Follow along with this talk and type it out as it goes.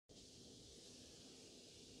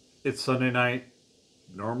It's Sunday night.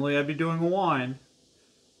 Normally I'd be doing a wine,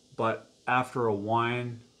 but after a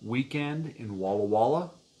wine weekend in Walla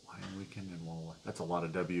Walla, that's a lot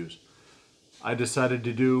of W's. I decided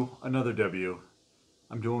to do another W.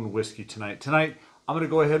 I'm doing whiskey tonight. Tonight, I'm going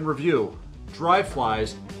to go ahead and review Dry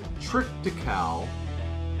Fly's Triticale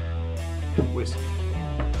Whiskey.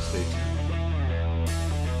 Stay tuned.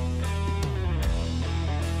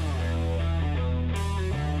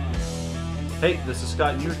 Hey, this is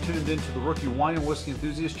Scott, and you're tuned into the Rookie Wine and Whiskey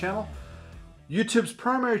Enthusiast channel, YouTube's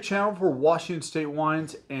primary channel for Washington State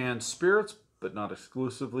wines and spirits, but not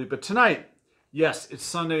exclusively. But tonight, yes, it's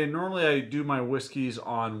Sunday, and normally I do my whiskeys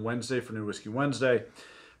on Wednesday for New Whiskey Wednesday,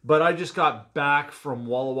 but I just got back from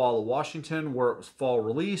Walla Walla, Washington, where it was fall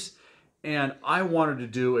release, and I wanted to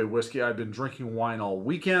do a whiskey. I've been drinking wine all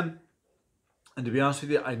weekend, and to be honest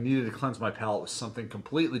with you, I needed to cleanse my palate with something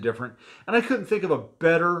completely different. And I couldn't think of a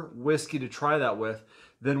better whiskey to try that with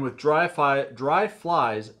than with Dry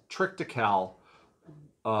Fly's Triticale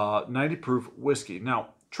 90 proof whiskey.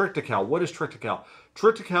 Now, Triticale, what is Triticale?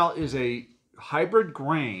 Triticale is a hybrid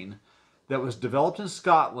grain that was developed in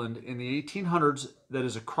Scotland in the 1800s that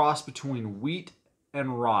is a cross between wheat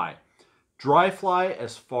and rye. Dry Fly,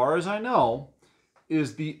 as far as I know,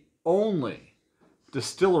 is the only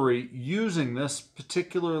distillery using this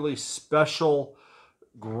particularly special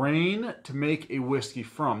grain to make a whiskey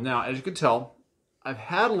from. Now, as you can tell, I've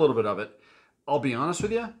had a little bit of it. I'll be honest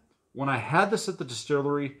with you, when I had this at the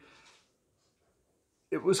distillery,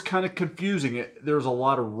 it was kind of confusing. There's a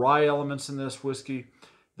lot of rye elements in this whiskey.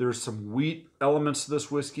 There's some wheat elements to this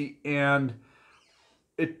whiskey, and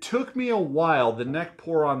it took me a while. The neck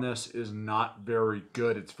pour on this is not very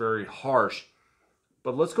good. It's very harsh.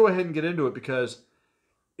 But let's go ahead and get into it because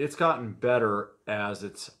it's gotten better as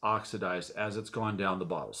it's oxidized, as it's gone down the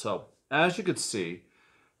bottle. So, as you can see,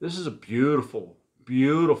 this is a beautiful,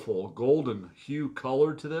 beautiful golden hue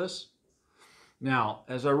color to this. Now,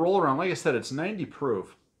 as I roll around, like I said, it's 90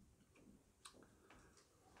 proof.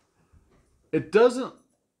 It doesn't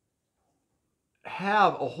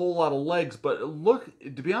have a whole lot of legs, but look,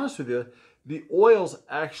 to be honest with you, the oils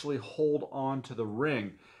actually hold on to the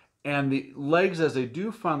ring. And the legs, as they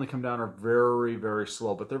do finally come down, are very, very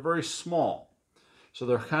slow, but they're very small. So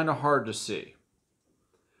they're kind of hard to see.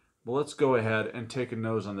 But let's go ahead and take a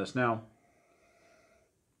nose on this. Now,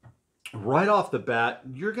 right off the bat,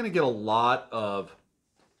 you're going to get a lot of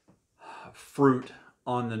fruit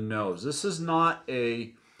on the nose. This is not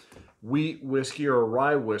a wheat whiskey or a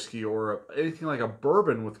rye whiskey or anything like a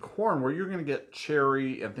bourbon with corn where you're going to get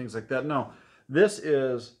cherry and things like that. No, this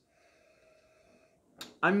is...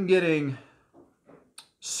 I'm getting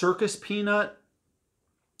circus peanut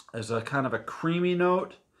as a kind of a creamy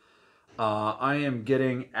note. I am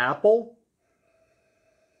getting apple.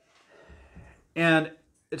 And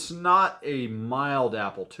it's not a mild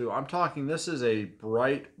apple too. I'm talking, this is a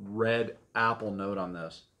bright red apple note on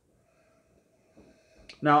this.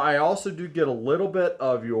 Now, I also do get a little bit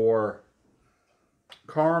of your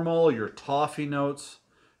caramel, your toffee notes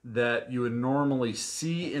that you would normally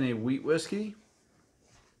see in a wheat whiskey.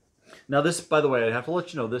 Now this, by the way, I have to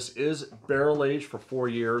let you know, this is barrel aged for 4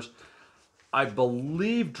 years. I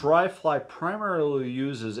believe Dry Fly primarily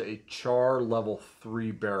uses a char level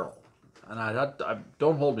 3 barrel. And I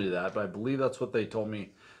don't hold me to that, but I believe that's what they told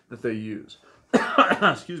me that they use.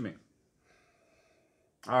 Excuse me.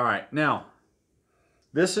 All right, now,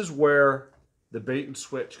 this is where the bait and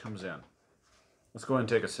switch comes in. Let's go ahead and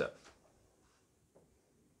take a sip.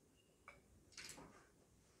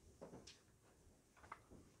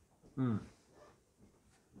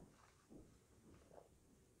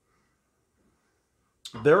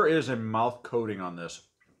 There is a mouth coating on this,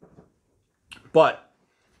 but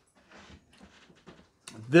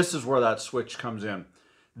this is where that switch comes in.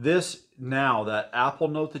 This, now, that apple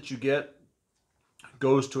note that you get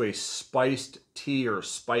goes to a spiced tea or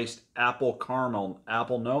spiced apple caramel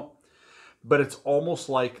apple note, but it's almost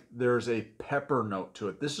like there's a pepper note to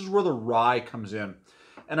it. This is where the rye comes in,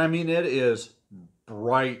 and I mean, it is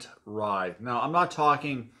bright rye. Now, I'm not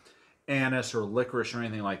talking anise or licorice or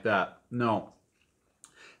anything like that. No.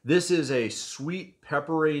 This is a sweet,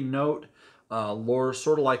 peppery note,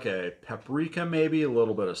 sort of like a paprika maybe, a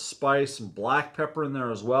little bit of spice and black pepper in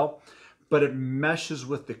there as well. But it meshes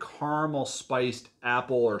with the caramel spiced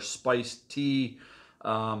apple or spiced tea.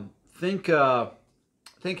 Think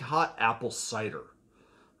hot apple cider.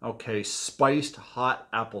 Okay, spiced hot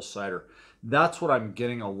apple cider. That's what I'm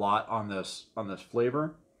getting a lot on this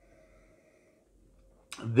flavor.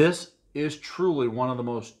 This is truly one of the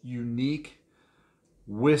most unique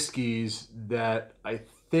whiskeys that I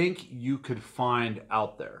think you could find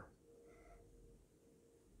out there.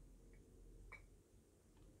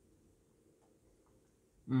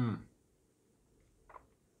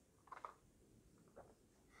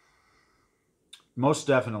 Most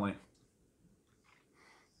definitely.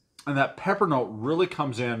 And that pepper note really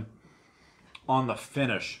comes in on the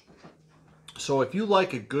finish. So if you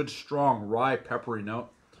like a good, strong, rye, peppery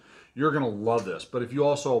note, you're going to love this. But if you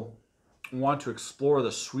also want to explore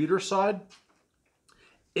the sweeter side,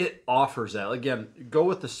 it offers that. Again, go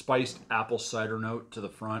with the spiced apple cider note to the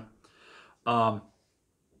front. Now,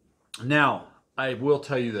 I will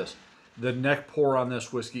tell you this. The neck pour on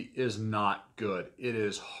this whiskey is not good. It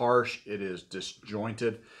is harsh. It is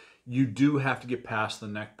disjointed. You do have to get past the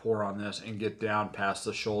neck pour on this and get down past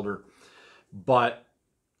the shoulder. But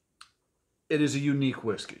it is a unique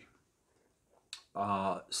whiskey.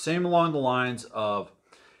 Same along the lines of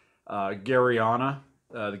Garyana.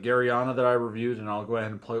 The Garyana that I reviewed, and I'll go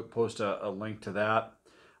ahead and post a link to that.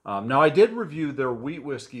 Now, I did review their wheat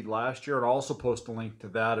whiskey last year, and I'll also post a link to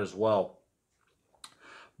that as well.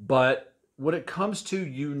 But when it comes to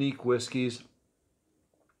unique whiskeys,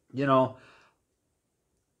 you know,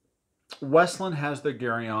 Westland has their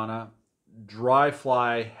Garyana. Dry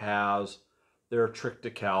Fly has their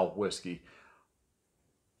Triticale whiskey.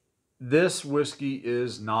 This whiskey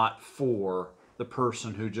is not for the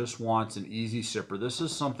person who just wants an easy sipper. This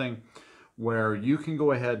is something where you can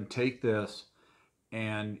go ahead and take this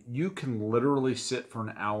and you can literally sit for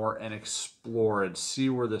an hour and explore and see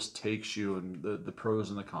where this takes you and the pros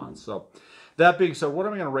and the cons. So that being said, what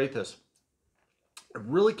am I going to rate this? I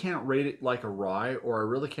really can't rate it like a rye, or I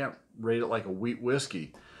really can't rate it like a wheat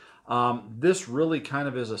whiskey. This really kind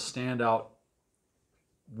of is a standout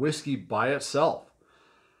whiskey by itself.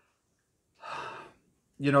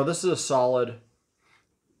 You know, this is a solid,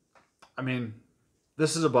 I mean,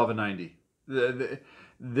 this is above a 90.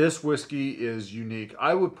 This whiskey is unique.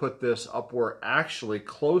 I would put this up where actually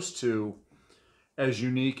close to as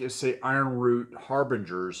unique as, say, Iron Root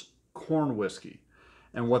Harbinger's corn whiskey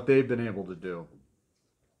and what they've been able to do.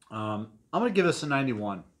 I'm going to give this a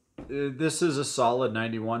 91. This is a solid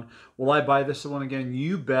 91. Will I buy this one again?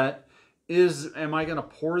 You bet. Am I going to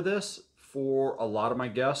pour this for a lot of my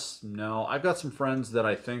guests? No. I've got some friends that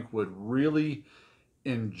I think would really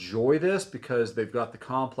enjoy this because they've got the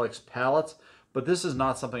complex palates, but this is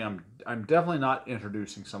not something I'm definitely not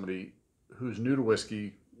introducing somebody who's new to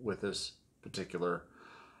whiskey with this particular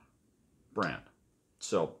brand.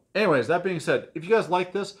 So anyways, that being said, if you guys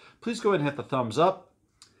like this, please go ahead and hit the thumbs up.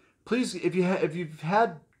 Please, if you've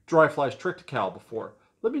had Dry Fly's Triticale before,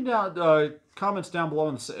 let me know comments down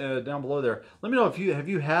below there. Let me know if have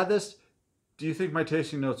you had this. Do you think my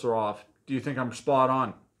tasting notes are off? Do you think I'm spot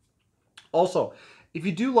on? Also, if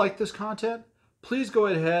you do like this content, please go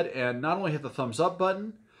ahead and not only hit the thumbs up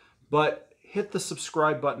button, but hit the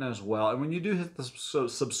subscribe button as well. And when you do hit the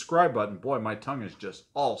subscribe button, boy, my tongue is just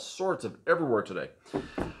all sorts of everywhere today.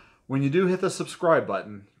 When you do hit the subscribe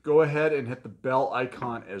button, go ahead and hit the bell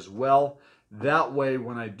icon as well. That way,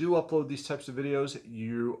 when I do upload these types of videos,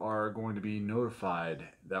 you are going to be notified.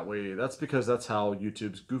 That way, that's because that's how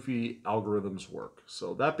YouTube's goofy algorithms work.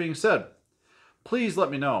 So that being said, please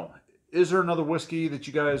let me know. Is there another whiskey that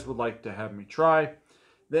you guys would like to have me try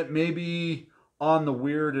that may be on the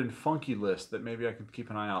weird and funky list that maybe I can keep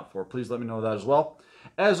an eye out for? Please let me know that as well.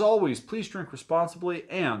 As always, please drink responsibly,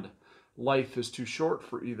 and life is too short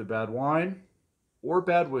for either bad wine or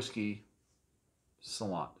bad whiskey.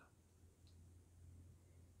 Salant.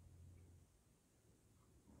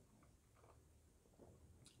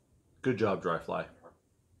 Good job, Dry Fly.